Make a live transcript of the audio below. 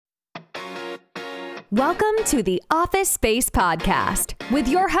Welcome to the Office Space Podcast with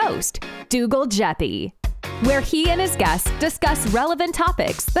your host, Dougal Jeppy, where he and his guests discuss relevant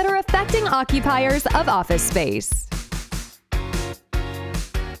topics that are affecting occupiers of office space.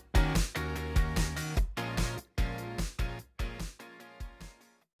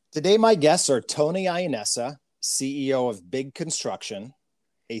 Today, my guests are Tony Ianessa, CEO of Big Construction,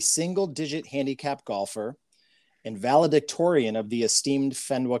 a single-digit handicap golfer, and valedictorian of the esteemed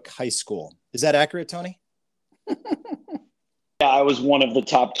Fenwick High School. Is that accurate, Tony? Yeah, I was one of the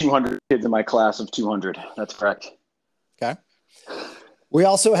top 200 kids in my class of 200. That's correct. Okay. We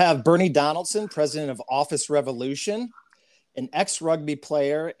also have Bernie Donaldson, president of Office Revolution, an ex-rugby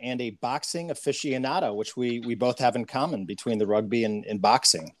player and a boxing aficionado, which we both have in common between the rugby and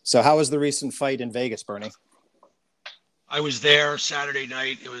boxing. So how was the recent fight in Vegas, Bernie? I was there Saturday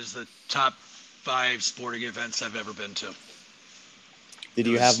night. It was the top 5 sporting events I've ever been to. Did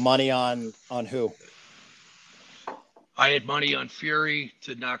you have money on who? I had money on Fury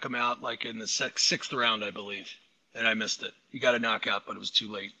to knock him out like in the sixth round, I believe, and I missed it. He got a knockout, but it was too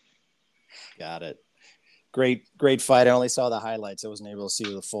late. Got it. Great fight. I only saw the highlights. I wasn't able to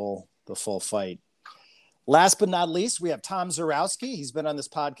see the full fight. Last but not least, we have Tom Zarowski. He's been on this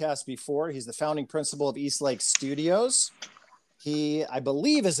podcast before. He's the founding principal of Eastlake Studios. He, I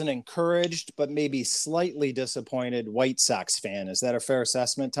believe, is an encouraged but maybe slightly disappointed White Sox fan. Is that a fair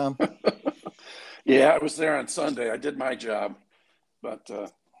assessment, Tom? Yeah, I was there on Sunday. I did my job, but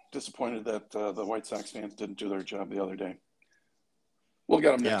disappointed that the White Sox fans didn't do their job the other day. We'll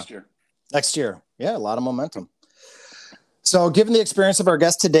get them next year. Next year. Yeah, a lot of momentum. So given the experience of our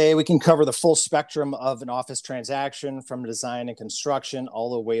guest today, we can cover the full spectrum of an office transaction from design and construction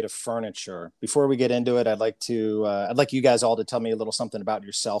all the way to furniture. Before we get into it, I'd like you guys all to tell me a little something about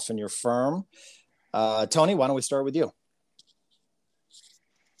yourself and your firm. Tony, why don't we start with you?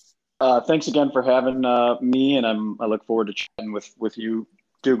 Thanks again for having me, and I look forward to chatting with you,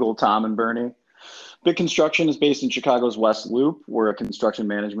 Dougal, Tom, and Bernie. Big Construction is based in Chicago's West Loop. We're a construction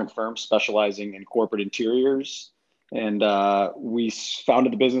management firm specializing in corporate interiors, and we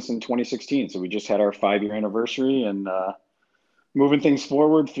founded the business in 2016. So we just had our 5-year anniversary, and moving things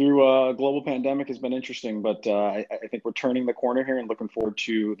forward through a global pandemic has been interesting. But I think we're turning the corner here and looking forward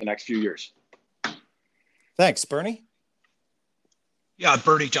to the next few years. Thanks, Bernie. Yeah,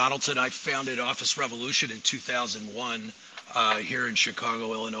 Bernie Donaldson. I founded Office Revolution in 2001 here in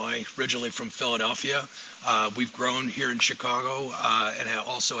Chicago, Illinois, originally from Philadelphia. We've grown here in Chicago and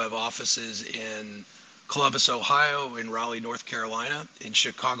also have offices in Columbus, Ohio, in Raleigh, North Carolina. In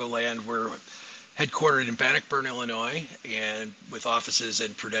Chicagoland, we're headquartered in Bannockburn, Illinois, and with offices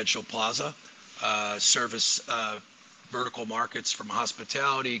in Prudential Plaza, service vertical markets from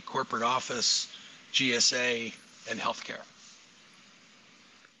hospitality, corporate office, GSA, and healthcare.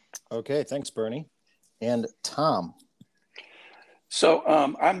 Okay, thanks, Bernie. And Tom. So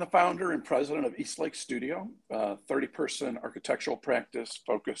I'm the founder and president of Eastlake Studio, a 30-person architectural practice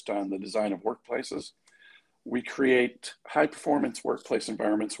focused on the design of workplaces. We create high-performance workplace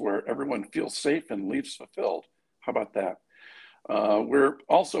environments where everyone feels safe and leaves fulfilled. How about that? We're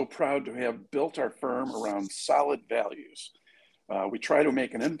also proud to have built our firm around solid values. We try to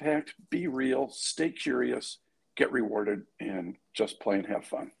make an impact, be real, stay curious, get rewarded, and just play and have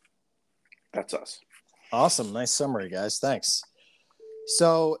fun. That's us. Awesome. Nice summary, guys. Thanks.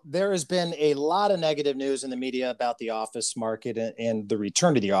 So there has been a lot of negative news in the media about the office market and the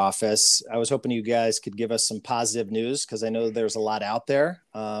return to the office. I was hoping you guys could give us some positive news because I know there's a lot out there.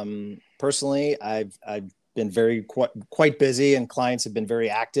 Personally, I've been quite busy and clients have been very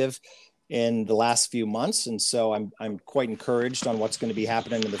active in the last few months. And so I'm quite encouraged on what's going to be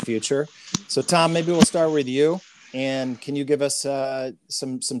happening in the future. So Tom, maybe we'll start with you. And can you give us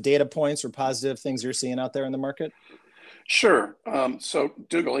some data points or positive things you're seeing out there in the market? Sure. So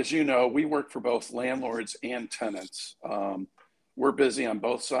Dougal, as you know, we work for both landlords and tenants. We're busy on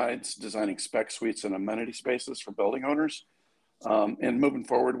both sides, designing spec suites and amenity spaces for building owners, and moving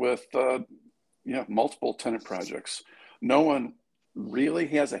forward with multiple tenant projects. No one really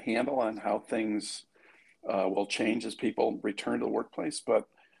has a handle on how things will change as people return to the workplace, but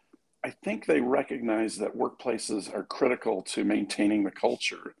I think they recognize that workplaces are critical to maintaining the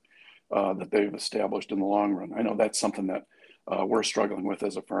culture that they've established in the long run. I know that's something that we're struggling with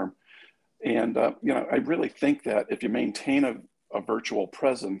as a firm. And, I really think that if you maintain a virtual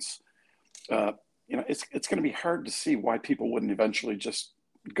presence, it's going to be hard to see why people wouldn't eventually just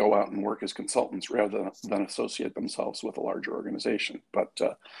go out and work as consultants rather than associate themselves with a larger organization. But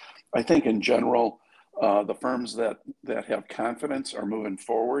I think in general, the firms that have confidence are moving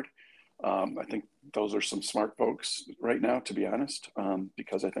forward. I think those are some smart folks right now, to be honest,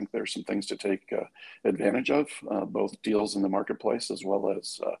 because I think there's some things to take advantage of, both deals in the marketplace as well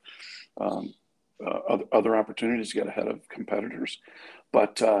as other opportunities to get ahead of competitors.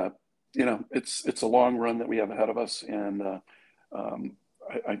 But it's a long run that we have ahead of us, and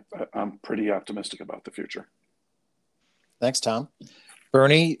I'm pretty optimistic about the future. Thanks, Tom.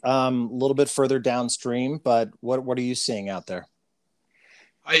 Bernie, a little bit further downstream, but what are you seeing out there?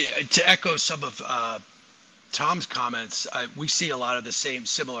 To echo some of Tom's comments, we see a lot of the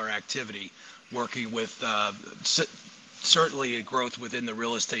similar activity working with certainly a growth within the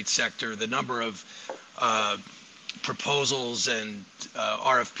real estate sector. The number of proposals and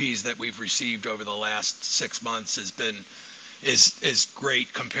RFPs that we've received over the last 6 months is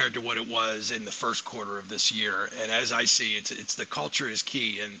great compared to what it was in the first quarter of this year. And as I see, it's the culture is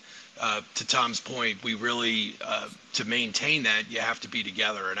key. And to Tom's point, we really to maintain that, you have to be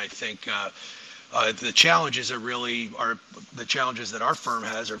together. And I think the challenges the challenges that our firm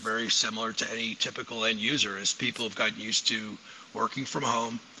has are very similar to any typical end user, as people have gotten used to working from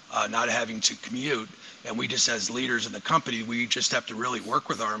home, not having to commute. And we just, as leaders in the company, we just have to really work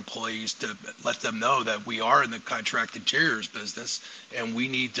with our employees to let them know that we are in the contract interiors business, and we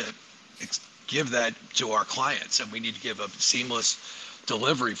need to give that to our clients, and we need to give a seamless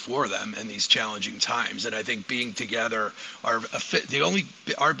delivery for them in these challenging times. And I think being together, our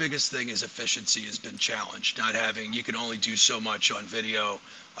biggest thing is efficiency has been challenged. You can only do so much on video.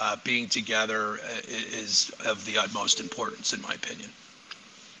 Being together is of the utmost importance, in my opinion.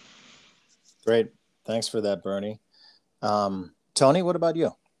 Great. Thanks for that, Bernie. Tony, what about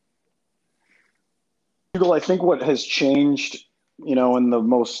you? I think what has changed, in the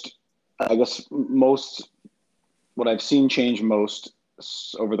most what I've seen change most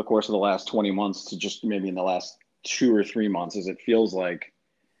over the course of the last 20 months to just maybe in the last 2 or 3 months is it feels like,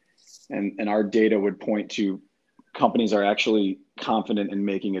 and our data would point to, companies are actually confident in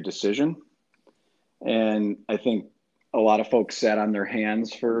making a decision. And I think a lot of folks sat on their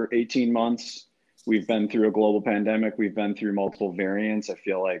hands for 18 months. We've been through a global pandemic. We've been through multiple variants. I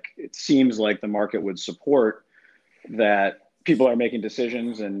feel like it seems like the market would support that people are making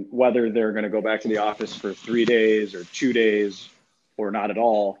decisions, and whether they're going to go back to the office for 3 days or 2 days or not at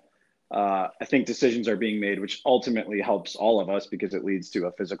all, I think decisions are being made, which ultimately helps all of us because it leads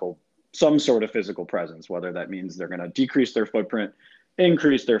to some sort of physical presence, whether that means they're going to decrease their footprint,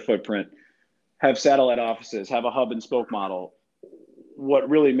 increase their footprint, have satellite offices, have a hub and spoke model. What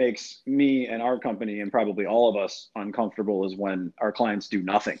really makes me and our company and probably all of us uncomfortable is when our clients do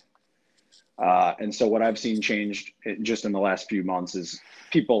nothing. And so what I've seen changed just in the last few months is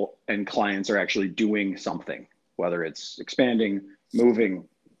people and clients are actually doing something, whether it's expanding, moving,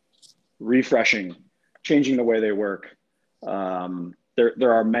 refreshing, changing the way they work.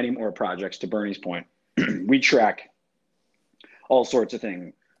 There are many more projects, to Bernie's point. We track all sorts of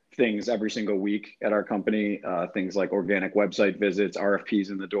things every single week at our company, things like organic website visits, RFPs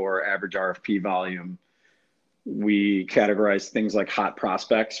in the door, average RFP volume. We categorize things like hot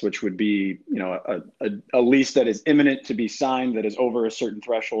prospects, which would be, a lease that is imminent to be signed, that is over a certain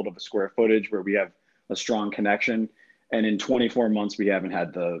threshold of a square footage where we have a strong connection. And in 24 months, we haven't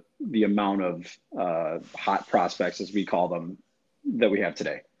had the amount of hot prospects, as we call them, that we have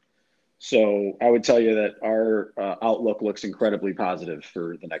today. So I would tell you that our outlook looks incredibly positive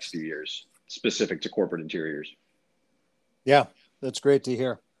for the next few years, specific to corporate interiors. Yeah, that's great to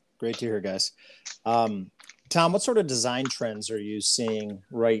hear. Great to hear, guys. Tom, what sort of design trends are you seeing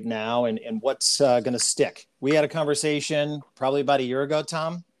right now, and what's going to stick? We had a conversation probably about a year ago,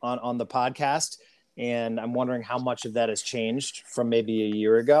 Tom, on the podcast, and I'm wondering how much of that has changed from maybe a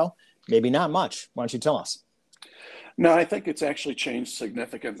year ago. Maybe not much. Why don't you tell us? No, I think it's actually changed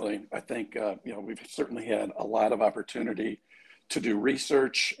significantly. I think, we've certainly had a lot of opportunity to do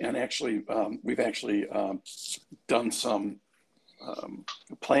research, and actually, we've actually done some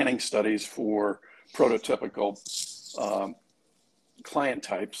planning studies for prototypical client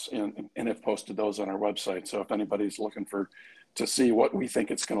types and have posted those on our website. So if anybody's looking to see what we think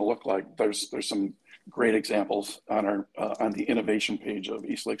it's going to look like, there's some great examples on the innovation page of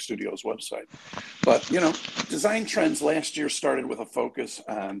Eastlake Studios website. But design trends last year started with a focus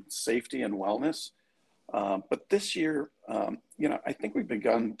on safety and wellness, but this year, I think we've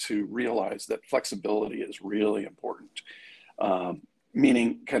begun to realize that flexibility is really important.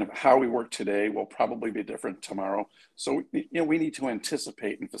 Meaning kind of how we work today will probably be different tomorrow. So, we need to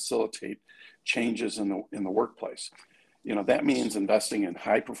anticipate and facilitate changes in the workplace. That means investing in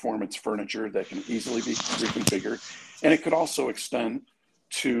high performance furniture that can easily be reconfigured. And it could also extend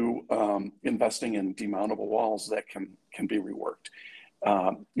to investing in demountable walls that can be reworked.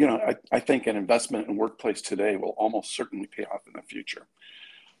 I think an investment in workplace today will almost certainly pay off in the future.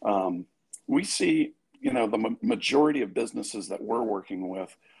 We see, the majority of businesses that we're working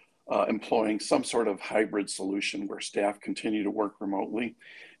with employing some sort of hybrid solution where staff continue to work remotely,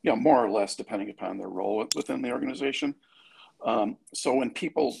 more or less depending upon their role within the organization. So when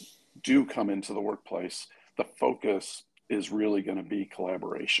people do come into the workplace, the focus is really going to be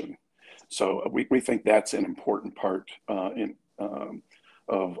collaboration. So we think that's an important part of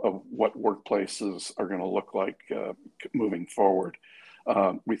what workplaces are going to look like moving forward.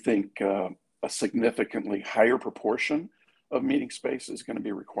 We think a significantly higher proportion of meeting space is going to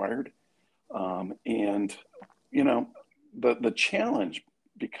be required. And, the challenge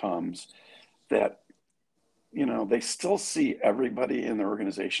becomes that, they still see everybody in their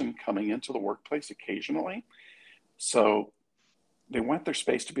organization coming into the workplace occasionally. So they want their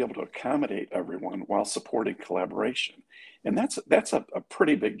space to be able to accommodate everyone while supporting collaboration. And that's a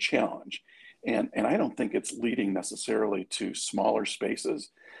pretty big challenge. And I don't think it's leading necessarily to smaller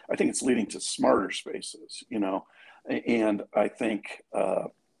spaces. I think it's leading to smarter spaces, and I think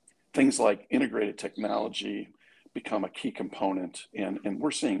things like integrated technology become a key component. And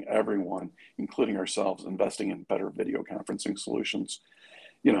we're seeing everyone, including ourselves, investing in better video conferencing solutions,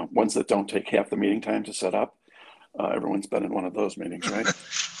 ones that don't take half the meeting time to set up. Everyone's been in one of those meetings, right?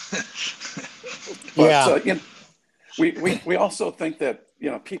 But, Yeah. We also think that,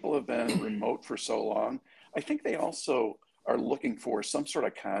 people have been remote for so long. I think they also are looking for some sort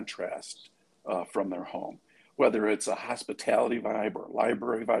of contrast from their home, whether it's a hospitality vibe or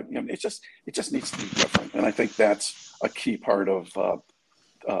library vibe. It just needs to be different. And I think that's a key part of,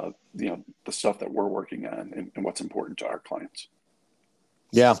 the stuff that we're working on and what's important to our clients.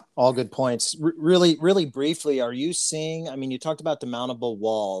 Yeah, all good points. Really, really briefly, are you seeing, you talked about demountable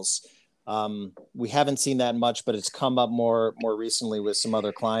walls. We haven't seen that much, but it's come up more recently with some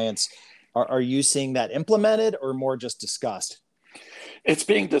other clients. Are you seeing that implemented or more just discussed? It's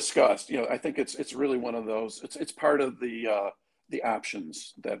being discussed. I think it's really one of those. It's part of the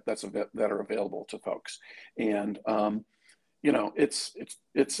options that are available to folks, and it's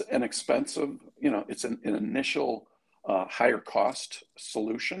an expensive. It's an initial higher cost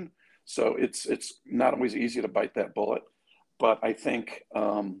solution, so it's not always easy to bite that bullet. But I think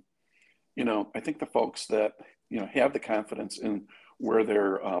I think the folks that have the confidence in where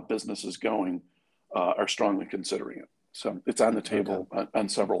their business is going are strongly considering it. So it's on the table on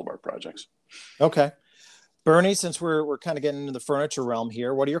several of our projects. Okay. Bernie, since we're kind of getting into the furniture realm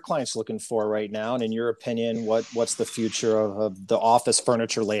here, what are your clients looking for right now? And in your opinion, what's the future of the office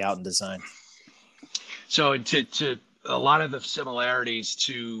furniture layout and design? So to a lot of the similarities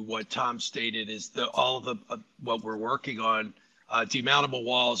to what Tom stated is what we're working on. Demountable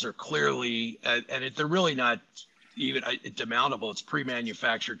walls are clearly, they're really not even demountable. It's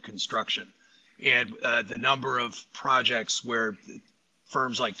pre-manufactured construction. And the number of projects where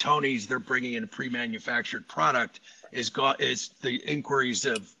firms like Tony's, they're bringing in a pre-manufactured product is the inquiries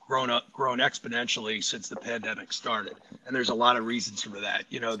have grown exponentially since the pandemic started. And there's a lot of reasons for that.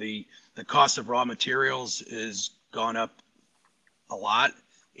 The cost of raw materials is gone up a lot.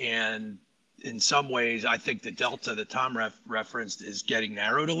 And in some ways, I think the delta that Tom referenced is getting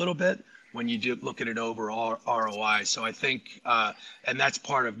narrowed a little bit when you do look at an overall ROI. So I think, and that's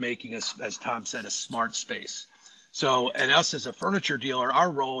part of making us, as Tom said, a smart space. So, and us as a furniture dealer,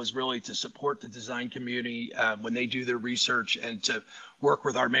 our role is really to support the design community when they do their research and to work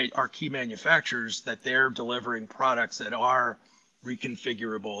with our key manufacturers that they're delivering products that are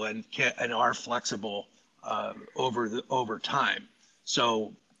reconfigurable and are flexible over time.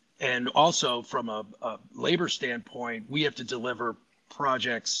 So, and also from a labor standpoint, we have to deliver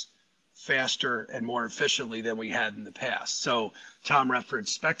projects faster and more efficiently than we had in the past. So Tom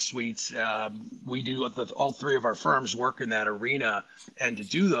referenced spec suites. We do all three of our firms work in that arena, and to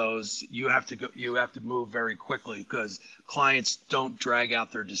do those, you have to move very quickly because clients don't drag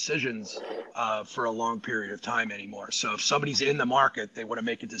out their decisions for a long period of time anymore. So if somebody's in the market, they want to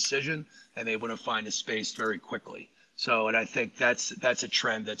make a decision and they want to find a space very quickly. So, and I think that's a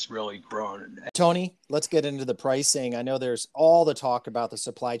trend that's really grown. Tony, let's get into the pricing. I know there's all the talk about the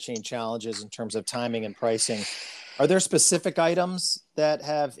supply chain challenges in terms of timing and pricing. Are there specific items that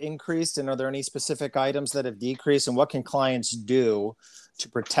have increased, and are there any specific items that have decreased, and what can clients do to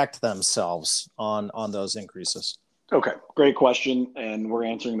protect themselves on those increases? Okay, great question. And we're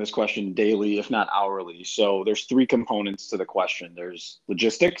answering this question daily, if not hourly. So there's three components to the question. There's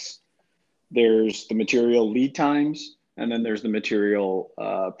logistics, there's the material lead times, and then there's the material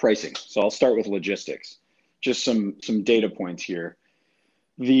pricing. So I'll start with logistics. Just some data points here.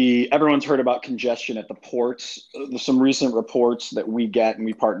 Everyone's heard about congestion at the ports. Some recent reports that we get, and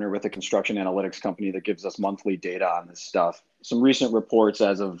we partner with a construction analytics company that gives us monthly data on this stuff. Some recent reports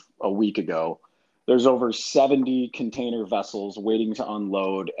as of a week ago, there's over 70 container vessels waiting to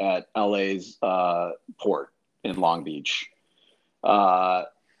unload at LA's port in Long Beach. That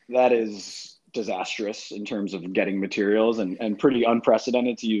is disastrous in terms of getting materials, and pretty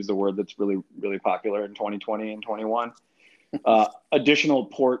unprecedented, to use the word that's really, really popular in 2020 and 21. Additional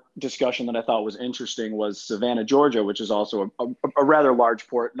port discussion that I thought was interesting was Savannah, Georgia, which is also a rather large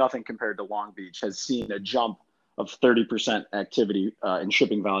port, nothing compared to Long Beach, has seen a jump of 30% activity in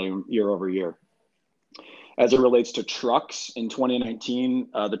shipping volume year over year. As it relates to trucks, in 2019,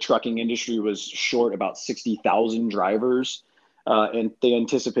 the trucking industry was short about 60,000 drivers, and they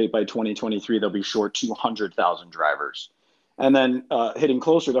anticipate by 2023 they'll be short 200,000 drivers. And then hitting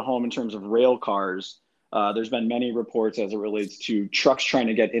closer to home in terms of rail cars, there's been many reports as it relates to trucks trying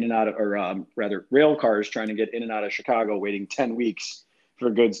to get in and out of, or rather rail cars trying to get in and out of Chicago, waiting 10 weeks for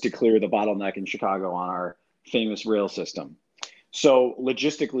goods to clear the bottleneck in Chicago on our famous rail system. So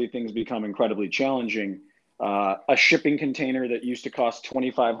logistically, things become incredibly challenging. A shipping container that used to cost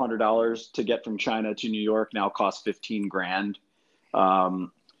 $2,500 to get from China to New York now costs $15,000.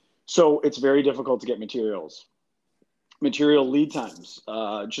 So it's very difficult to get materials. Material lead times,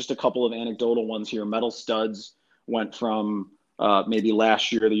 just a couple of anecdotal ones here. Metal studs went from maybe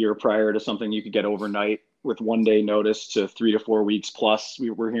last year, the year prior, to something you could get overnight with 1 day notice to 3 to 4 weeks plus.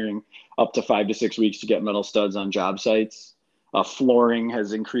 We're hearing up to 5 to 6 weeks to get metal studs on job sites. Flooring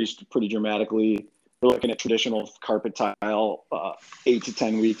has increased pretty dramatically. We're looking at traditional carpet tile, 8 to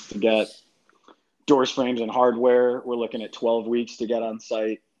 10 weeks to get. Doors, frames, and hardware, we're looking at 12 weeks to get on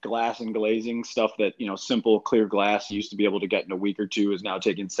site. Glass and glazing, stuff that, simple clear glass used to be able to get in a week or two is now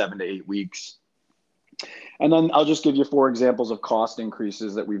taking 7 to 8 weeks. And then I'll just give you 4 examples of cost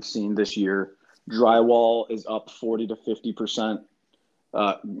increases that we've seen this year. Drywall is up 40 to 50%.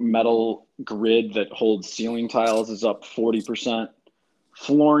 Metal grid that holds ceiling tiles is up 40%.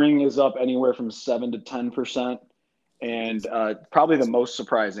 Flooring is up anywhere from 7 to 10%. And probably the most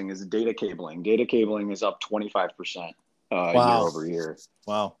surprising is data cabling. Data cabling is up 25%. Wow. Year over year.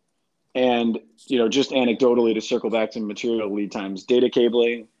 Wow. And, just anecdotally, to circle back to material lead times, data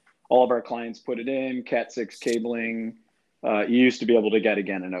cabling, all of our clients put it in, Cat 6 cabling. You used to be able to get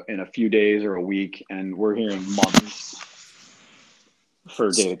again in a few days or a week, and we're hearing months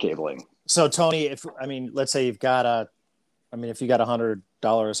for data cabling. So Tony, let's say if you got a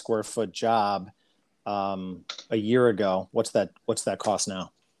 $100 a square foot job a year ago, what's that cost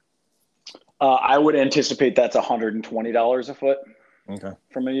now? I would anticipate that's $120 a foot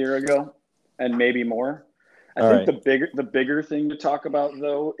from a year ago, and maybe more. I think the bigger thing to talk about,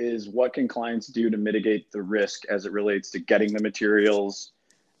 though, is what can clients do to mitigate the risk as it relates to getting the materials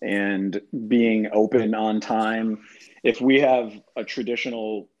and being open on time. If we have a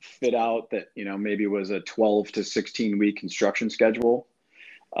traditional fit out that, maybe was a 12 to 16 week construction schedule,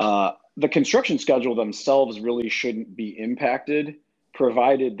 the construction schedule themselves really shouldn't be impacted,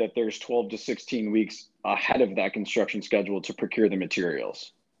 provided that there's 12 to 16 weeks ahead of that construction schedule to procure the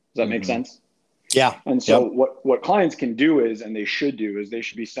materials. Does that make sense? Yeah. And so what clients can do is, and they should do, is they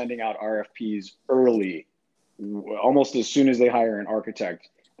should be sending out RFPs early, almost as soon as they hire an architect.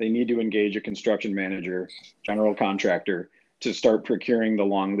 They need to engage a construction manager, general contractor, to start procuring the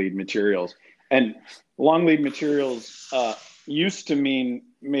long lead materials. And long lead materials used to mean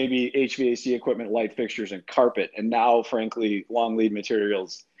maybe HVAC equipment, light fixtures, and carpet. And now, frankly, long lead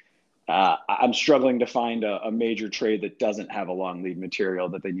materials, I'm struggling to find a major trade that doesn't have a long lead material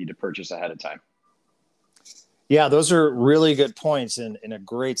that they need to purchase ahead of time. Yeah, those are really good points, and a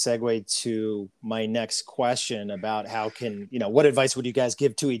great segue to my next question about what advice would you guys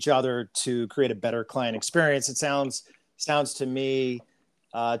give to each other to create a better client experience? It sounds to me,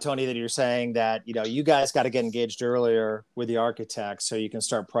 Tony, that you're saying that, you guys got to get engaged earlier with the architects so you can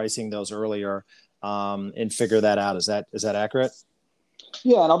start pricing those earlier and figure that out. Is that accurate?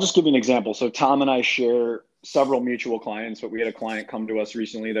 Yeah, and I'll just give you an example. So Tom and I share several mutual clients, but we had a client come to us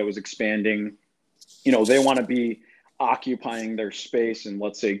recently that was expanding. They want to be occupying their space in,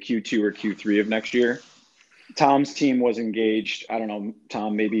 let's say, Q2 or Q3 of next year. Tom's team was engaged, I don't know,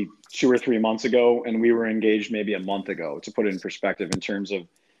 Tom, maybe 2 or 3 months ago, and we were engaged maybe a month ago, to put it in perspective in terms of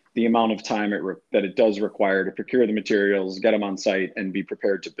the amount of time that it does require to procure the materials, get them on site, and be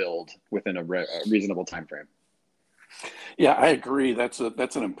prepared to build within a reasonable time frame. Yeah, I agree. That's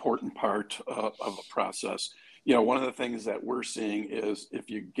an important part of a process. One of the things that we're seeing is if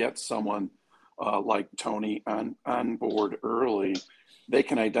you get someone like Tony on board early, they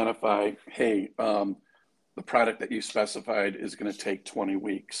can identify, hey, the product that you specified is going to take 20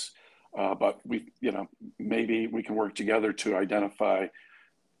 weeks. But maybe we can work together to identify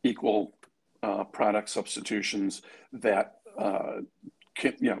equal product substitutions that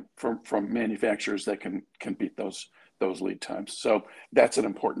can, from manufacturers that can beat those lead times. So that's an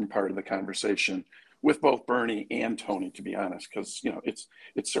important part of the conversation with both Bernie and Tony, to be honest, because it's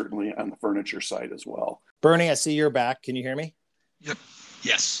certainly on the furniture side as well. Bernie, I see you're back. Can you hear me? Yep.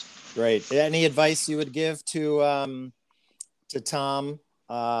 Yes. Great. Any advice you would give to Tom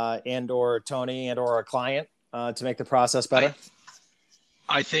and or Tony and or a client to make the process better?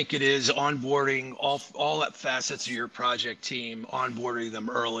 I think it is onboarding all facets of your project team. Onboarding them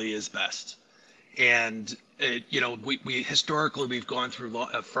early is best. And we historically we've gone through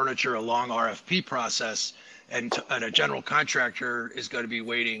furniture a long RFP process, and a general contractor is going to be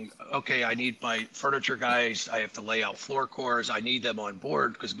waiting. Okay, I need my furniture guys. I have to lay out floor cores. I need them on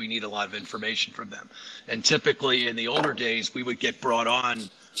board because we need a lot of information from them. And typically in the older days, we would get brought on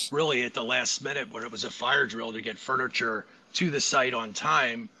really at the last minute when it was a fire drill to get furniture to the site on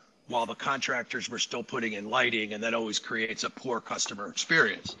time while the contractors were still putting in lighting, and that always creates a poor customer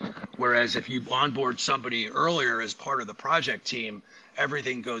experience. Whereas if you onboard somebody earlier as part of the project team,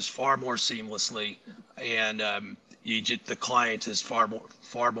 everything goes far more seamlessly, and the client is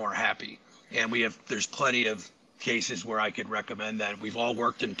far more happy. And there's plenty of cases where I could recommend that. We've all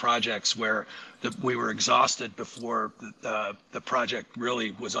worked in projects where we were exhausted before the project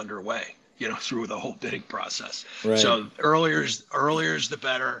really was underway, through the whole bidding process. Right. So earlier is the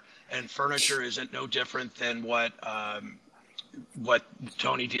better, and furniture isn't no different than what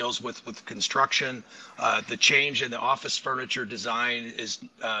Tony deals with construction. The change in the office furniture design is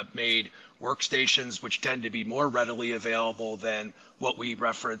made workstations, which tend to be more readily available than what we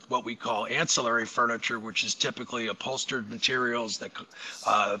call ancillary furniture, which is typically upholstered materials that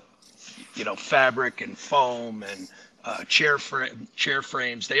fabric and foam and chair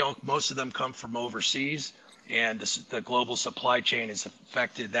frames. Most of them come from overseas, and the global supply chain has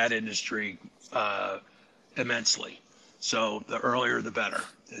affected that industry immensely. So the earlier the better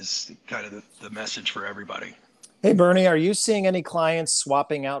is kind of the message for everybody. Hey, Bernie, are you seeing any clients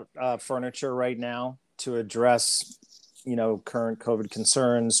swapping out furniture right now to address, current COVID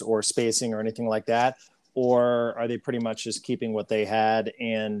concerns or spacing or anything like that? Or are they pretty much just keeping what they had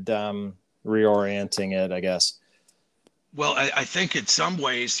and reorienting it, I guess? Well, I think in some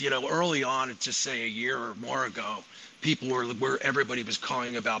ways, early on, just say a year or more ago, everybody was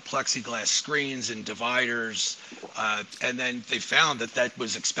calling about plexiglass screens and dividers, and then they found that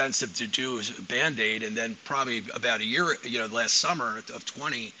was expensive to do as a Band-Aid, and then probably about a year, last summer of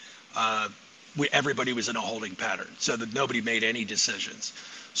 20, everybody was in a holding pattern, so that nobody made any decisions.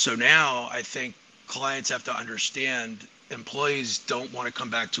 So now I think clients have to understand employees don't want to come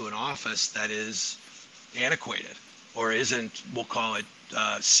back to an office that is antiquated or isn't, we'll call it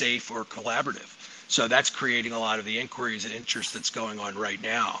safe or collaborative. So that's creating a lot of the inquiries and interest that's going on right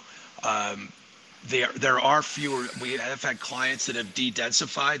now. There are fewer. We have had clients that have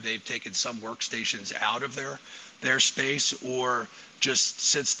de-densified. They've taken some workstations out of their space, or just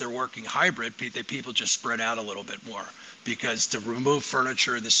since they're working hybrid, people just spread out a little bit more, because to remove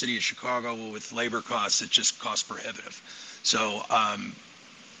furniture in the city of Chicago with labor costs, it just costs prohibitive. So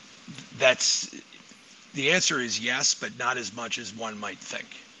the answer is yes, but not as much as one might think.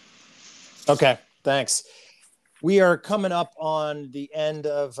 Okay, thanks. We are coming up on the end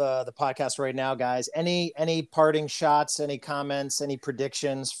of the podcast right now, guys. Any parting shots, any comments, any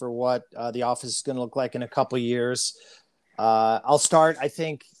predictions for what the office is going to look like in a couple of years? I'll start. I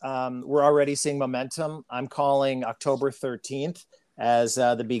think we're already seeing momentum. I'm calling October 13th as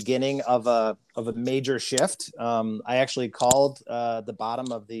the beginning of a major shift. I actually called the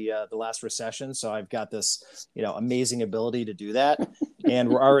bottom of the last recession, so I've got this amazing ability to do that, and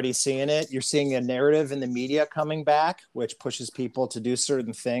we're already seeing it. You're seeing a narrative in the media coming back, which pushes people to do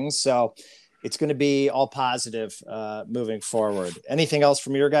certain things. So it's going to be all positive moving forward. Anything else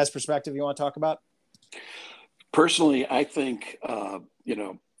from your guys' perspective you want to talk about? Personally, I think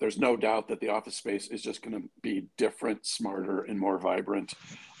there's no doubt that the office space is just going to be different, smarter, and more vibrant.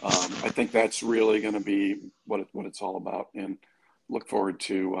 I think that's really going to be what it's all about, and look forward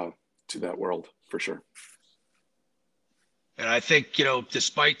to that world for sure. And I think,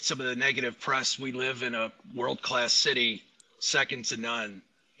 despite some of the negative press, we live in a world-class city, second to none.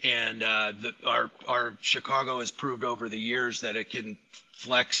 And our Chicago has proved over the years that it can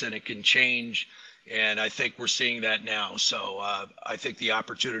flex and it can change. And I think we're seeing that now. So I think the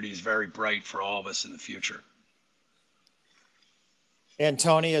opportunity is very bright for all of us in the future. And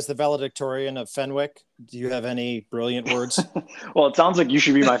Tony, as the valedictorian of Fenwick, do you have any brilliant words? Well, it sounds like you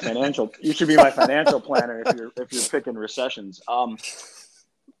should be my financial planner if you're picking recessions.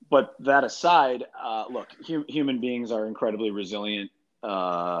 But that aside, look, human beings are incredibly resilient.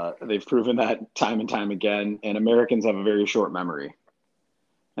 They've proven that time and time again, and Americans have a very short memory.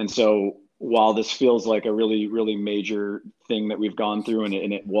 And so while this feels like a really, really major thing that we've gone through, and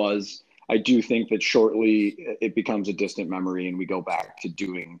it was, I do think that shortly it becomes a distant memory and we go back to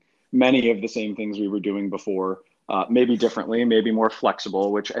doing many of the same things we were doing before, maybe differently, maybe more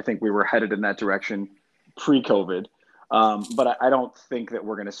flexible, which I think we were headed in that direction pre-COVID. But I don't think that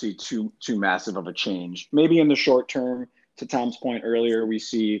we're going to see too massive of a change. Maybe in the short term, to Tom's point earlier, we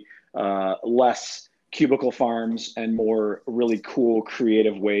see less cubicle farms and more really cool,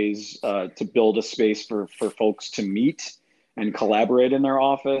 creative ways to build a space for folks to meet and collaborate in their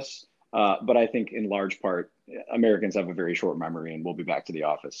office. But I think in large part, Americans have a very short memory and we'll be back to the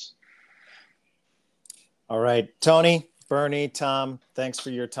office. All right, Tony, Bernie, Tom, thanks for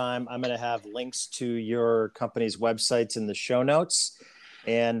your time. I'm going to have links to your company's websites in the show notes,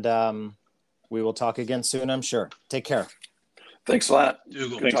 and we will talk again soon, I'm sure. Take care. Thanks a lot.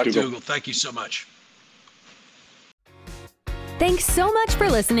 Dougal, thank you so much. Thanks so much for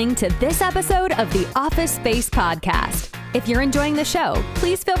listening to this episode of the Office Space Podcast. If you're enjoying the show,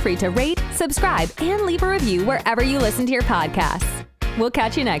 please feel free to rate, subscribe, and leave a review wherever you listen to your podcasts. We'll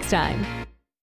catch you next time.